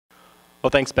Well,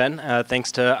 thanks, Ben.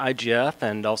 Thanks to IGF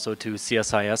and also to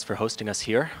CSIS for hosting us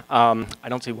here. I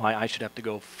don't see why I should have to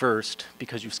go first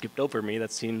because you skipped over me.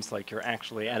 That seems like you're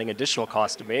actually adding additional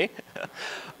cost to me.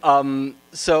 I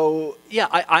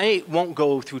won't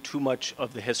go through too much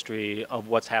of the history of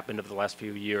what's happened over the last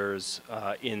few years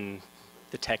in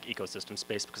the tech ecosystem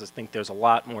space, because I think there's a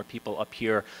lot more people up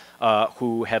here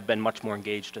who have been much more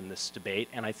engaged in this debate,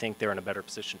 and I think they're in a better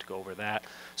position to go over that.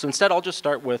 So instead, I'll just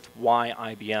start with why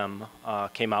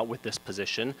IBM came out with this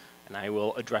position, and I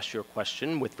will address your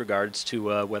question with regards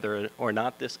to whether or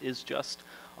not this is just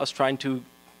us trying to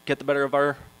get the better of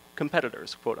our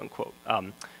competitors, quote unquote.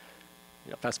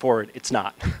 Fast forward, it's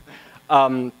not.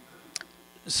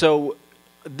 So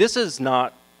this is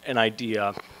not an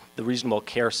idea. The reasonable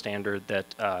care standard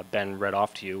that Ben read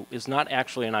off to you is not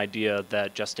actually an idea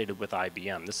that gestated with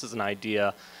IBM. This is an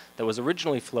idea that was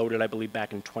originally floated, I believe,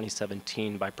 back in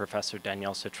 2017 by Professor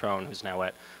Danielle Citron, who's now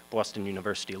at Boston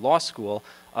University Law School,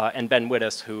 and Ben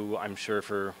Wittes, who I'm sure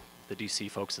for the DC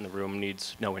folks in the room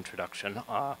needs no introduction,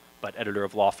 but editor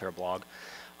of Lawfare blog.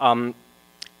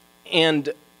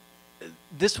 And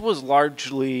this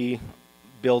largely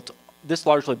built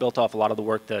off a lot of the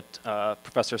work that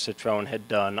Professor Citron had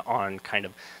done on kind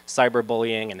of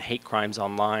cyberbullying and hate crimes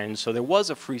online, so there was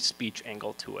a free speech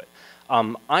angle to it.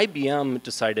 IBM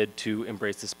decided to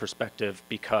embrace this perspective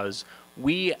because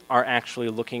we are actually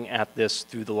looking at this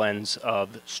through the lens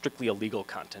of strictly illegal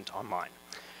content online.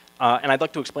 And I'd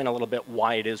like to explain a little bit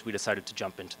why it is we decided to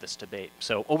jump into this debate.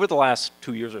 So over the last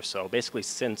 2 years or so, basically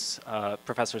since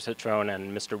Professor Citron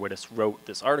and Mr. Wittes wrote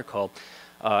this article,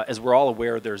 as we're all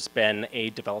aware, there's been a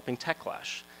developing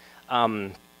techlash.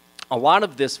 A lot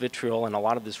of this vitriol and a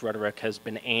lot of this rhetoric has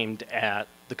been aimed at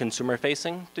the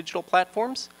consumer-facing digital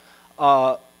platforms,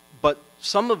 but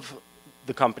some of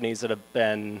the companies that have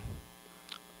been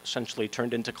essentially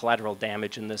turned into collateral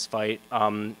damage in this fight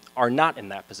are not in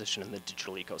that position in the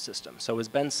digital ecosystem. So as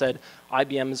Ben said,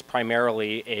 IBM is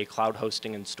primarily a cloud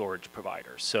hosting and storage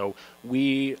provider. So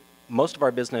most of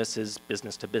our business is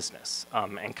business to business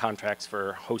and contracts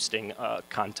for hosting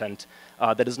content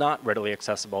that is not readily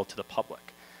accessible to the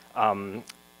public.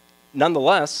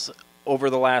 Nonetheless, over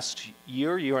the last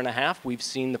year and a half, we've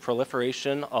seen the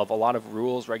proliferation of a lot of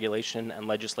rules, regulation, and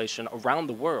legislation around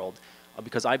the world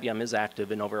because IBM is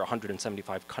active in over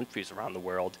 175 countries around the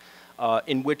world,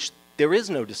 in which there is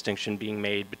no distinction being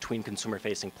made between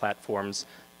consumer-facing platforms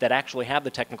that actually have the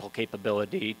technical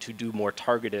capability to do more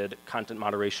targeted content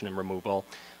moderation and removal,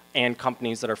 and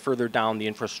companies that are further down the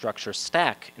infrastructure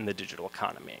stack in the digital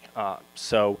economy.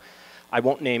 So I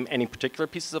won't name any particular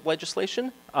pieces of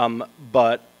legislation,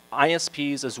 but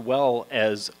ISPs as well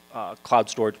as cloud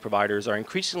storage providers are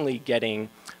increasingly getting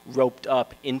roped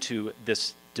up into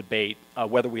this debate,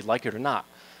 whether we like it or not.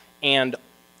 And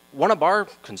one of our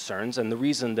concerns, and the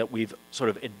reason that we've sort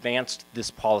of advanced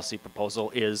this policy proposal,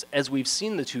 is as we've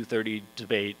seen the 230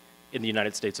 debate in the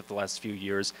United States of the last few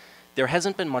years, there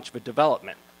hasn't been much of a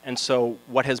development. And so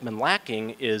what has been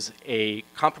lacking is a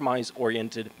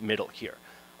compromise-oriented middle here.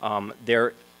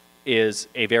 There is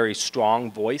a very strong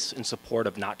voice in support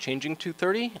of not changing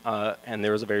 230, and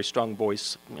there is a very strong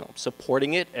voice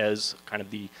supporting it as kind of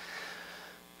the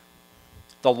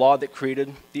law that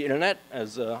created the internet,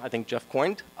 as I think Jeff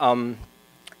coined.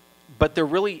 But there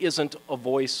really isn't a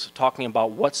voice talking about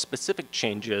what specific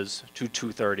changes to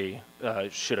 230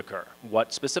 should occur,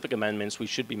 what specific amendments we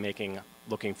should be making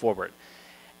looking forward.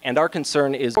 And our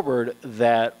concern is forward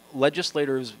that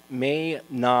legislators may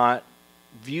not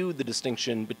view the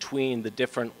distinction between the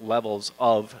different levels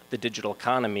of the digital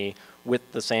economy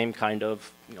with the same kind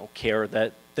of care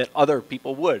that other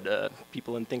people would,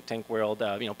 people in think tank world,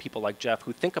 people like Jeff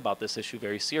who think about this issue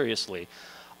very seriously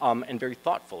and very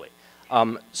thoughtfully.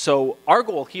 So our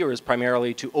goal here is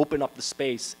primarily to open up the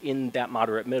space in that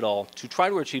moderate middle to try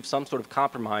to achieve some sort of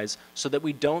compromise so that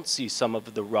we don't see some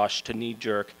of the rush to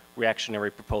knee-jerk reactionary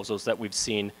proposals that we've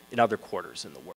seen in other quarters in the world.